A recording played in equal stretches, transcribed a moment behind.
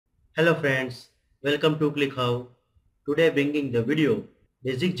Hello friends, welcome to ClickHow. Today bringing the video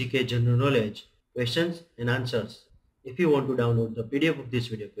Basic GK General Knowledge Questions and Answers. If you want to download the PDF of this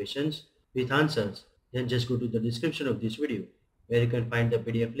video questions with answers, then just go to the description of this video where you can find the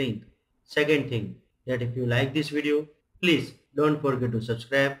PDF link. Second thing, that if you like this video, please don't forget to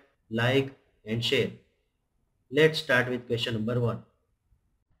subscribe, like and share. Let's start with question number 1.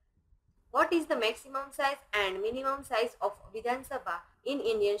 What is the maximum size and minimum size of Vidhan Sabha in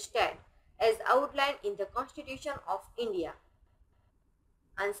Indian state as outlined in the Constitution of India?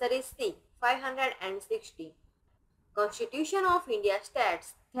 Answer is C. 560. Constitution of India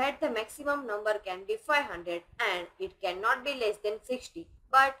states that the maximum number can be 500 and it cannot be less than 60.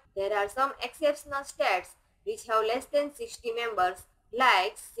 But there are some exceptional states which have less than 60 members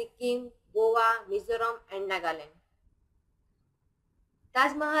like Sikkim, Goa, Mizoram and Nagaland.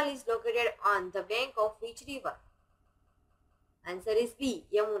 Taj Mahal is located on the bank of which river? Answer is B.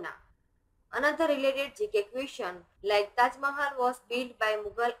 Yamuna. Another related GK question, like Taj Mahal was built by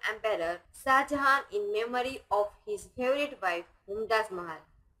Mughal Emperor Shah Jahan in memory of his favorite wife Mumtaz Mahal.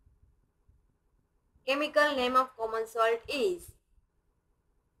 Chemical name of common salt is?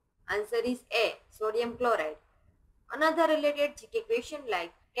 Answer is A. Sodium chloride. Another related GK question,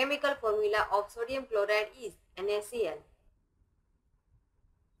 like chemical formula of sodium chloride is NaCl.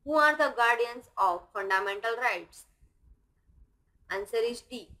 Who are the guardians of fundamental rights? Answer is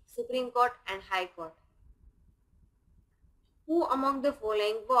D. Supreme Court and High Court. Who among the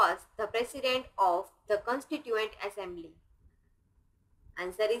following was the President of the Constituent Assembly?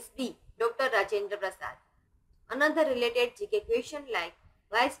 Answer is B. Dr. Rajendra Prasad. Another related GK question, like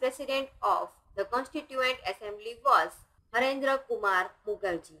Vice President of the Constituent Assembly was Harendra Kumar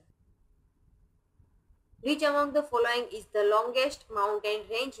Mukherjee. Which among the following is the longest mountain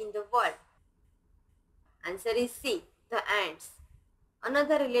range in the world? Answer is C. The Andes.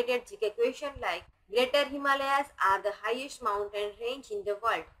 Another related GK question, like Greater Himalayas are the highest mountain range in the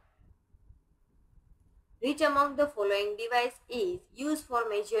world. Which among the following device is used for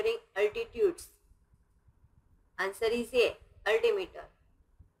measuring altitudes? Answer is A. Altimeter.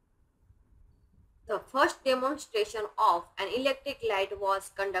 The first demonstration of an electric light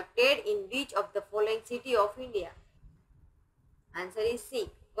was conducted in which of the following city of India? Answer is C.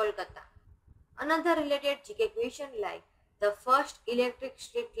 Kolkata. Another related GK question, like the first electric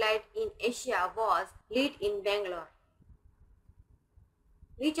street light in Asia was lit in Bangalore.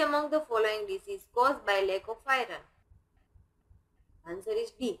 Which among the following disease caused by lack of iron? Answer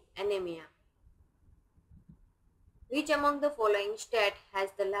is D. Anemia. Which among the following state has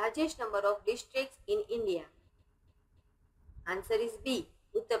the largest number of districts in India? Answer is B.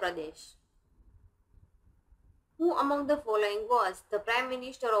 Uttar Pradesh. Who among the following was the Prime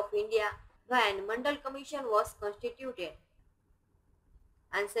Minister of India when Mandal Commission was constituted?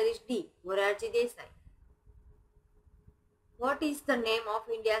 Answer is D. Morarji Desai. What is the name of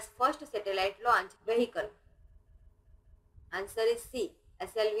India's first satellite launch vehicle? Answer is C.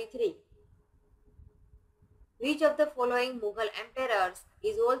 SLV-3. Which of the following Mughal emperors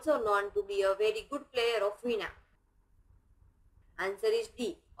is also known to be a very good player of Veena? Answer is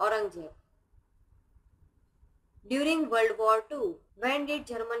D. Aurangzeb. During World War II, when did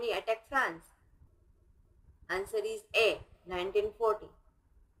Germany attack France? Answer is A. 1940.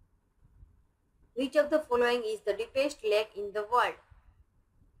 Which of the following is the deepest lake in the world?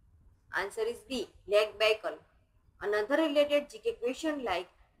 Answer is B. Lake Baikal. Another related GK question, like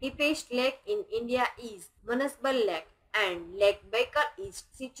deepest lake in India is Manasbal Lake and Lake Baikal is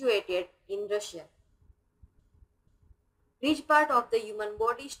situated in Russia. Which part of the human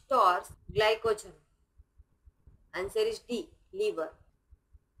body stores glycogen? Answer is D. Liver.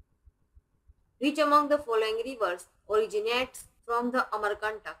 Which among the following rivers originates from the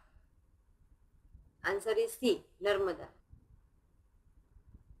Amarkantak? Answer is C. Narmada.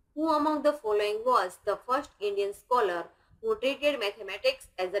 Who among the following was the first Indian scholar who treated mathematics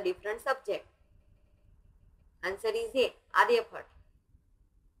as a different subject? Answer is A. Aryabhat.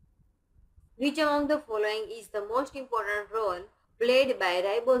 Which among the following is the most important role played by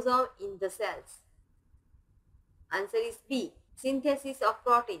ribosome in the cells? Answer is B. Synthesis of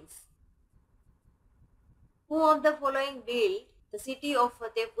proteins. Who of the following built the city of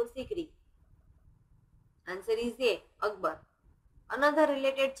Fatehpur Sikri? Answer is A. Akbar. Another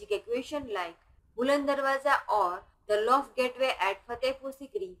related GK question, like Buland Darwaza or the Loft Gateway at Fatehpur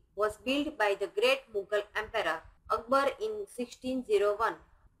Sikri was built by the great Mughal Emperor Akbar in 1601.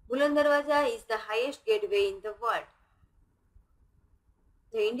 Buland Darwaza is the highest gateway in the world.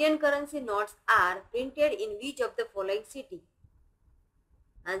 The Indian currency notes are printed in which of the following city?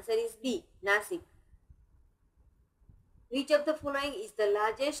 Answer is B. Nasik. Which of the following is the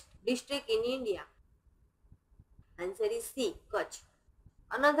largest district in India? Answer is C. Kutch.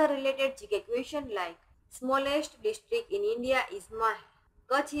 Another related GK question like smallest district in India is Mahe.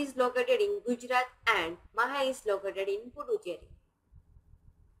 Kutch is located in Gujarat and Mahe is located in Puducherry.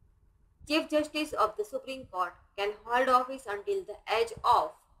 Chief Justice of the Supreme Court can hold office until the age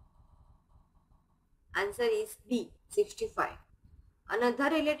of. Answer is B. 65. Another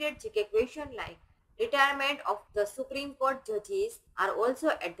related GK question like retirement of the Supreme Court judges are also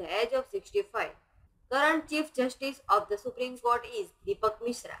at the age of 65. Current Chief Justice of the Supreme Court is Deepak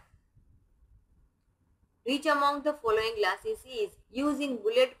Mishra. Which among the following glasses is used in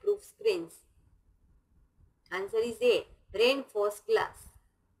bulletproof screens? Answer is A. Reinforced glass.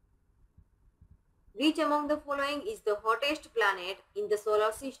 Which among the following is the hottest planet in the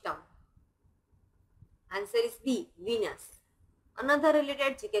solar system? Answer is B. Venus. Another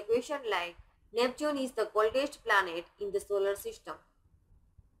related GK question like Neptune is the coldest planet in the solar system.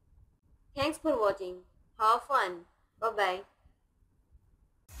 Thanks for watching. Have fun. Bye-bye.